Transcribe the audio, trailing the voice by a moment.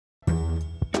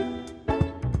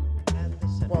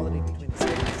equality between the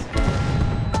states.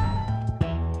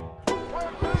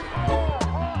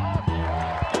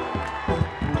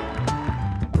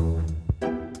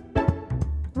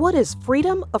 What is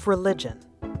freedom of religion?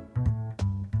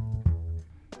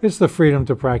 It's the freedom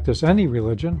to practice any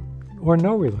religion or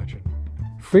no religion.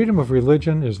 Freedom of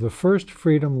religion is the first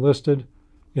freedom listed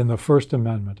in the First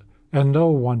Amendment, and no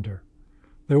wonder.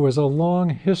 There was a long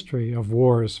history of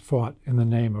wars fought in the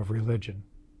name of religion.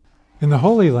 In the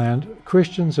Holy Land,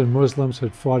 Christians and Muslims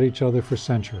had fought each other for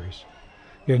centuries.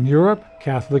 In Europe,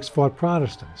 Catholics fought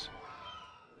Protestants,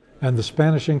 and the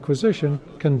Spanish Inquisition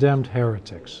condemned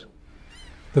heretics.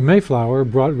 The Mayflower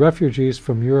brought refugees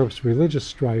from Europe's religious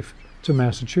strife to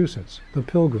Massachusetts, the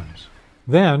Pilgrims.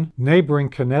 Then, neighboring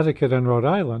Connecticut and Rhode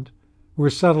Island were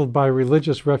settled by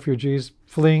religious refugees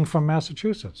fleeing from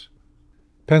Massachusetts.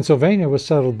 Pennsylvania was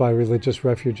settled by religious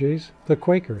refugees, the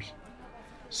Quakers.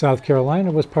 South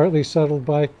Carolina was partly settled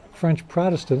by French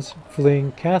Protestants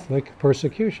fleeing Catholic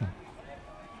persecution.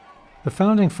 The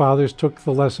Founding Fathers took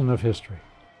the lesson of history,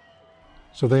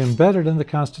 so they embedded in the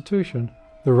Constitution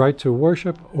the right to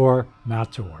worship or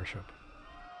not to worship.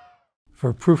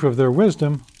 For proof of their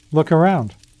wisdom, look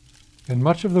around. In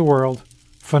much of the world,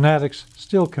 fanatics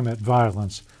still commit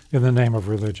violence in the name of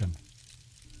religion,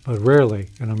 but rarely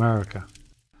in America.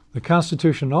 The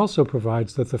Constitution also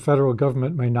provides that the federal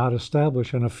government may not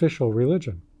establish an official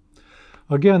religion.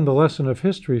 Again, the lesson of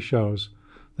history shows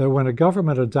that when a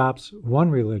government adopts one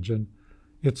religion,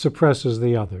 it suppresses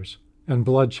the others, and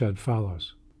bloodshed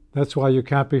follows. That's why you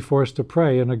can't be forced to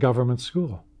pray in a government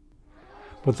school.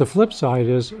 But the flip side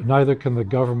is neither can the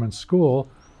government school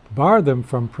bar them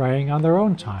from praying on their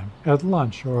own time, at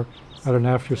lunch or at an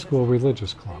after-school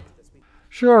religious club.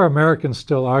 Sure, Americans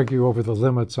still argue over the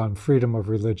limits on freedom of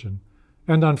religion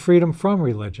and on freedom from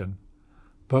religion,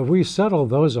 but we settle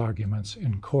those arguments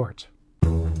in court.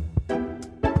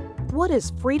 What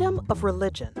is freedom of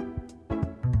religion?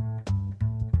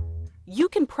 You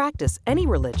can practice any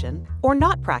religion or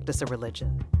not practice a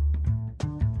religion.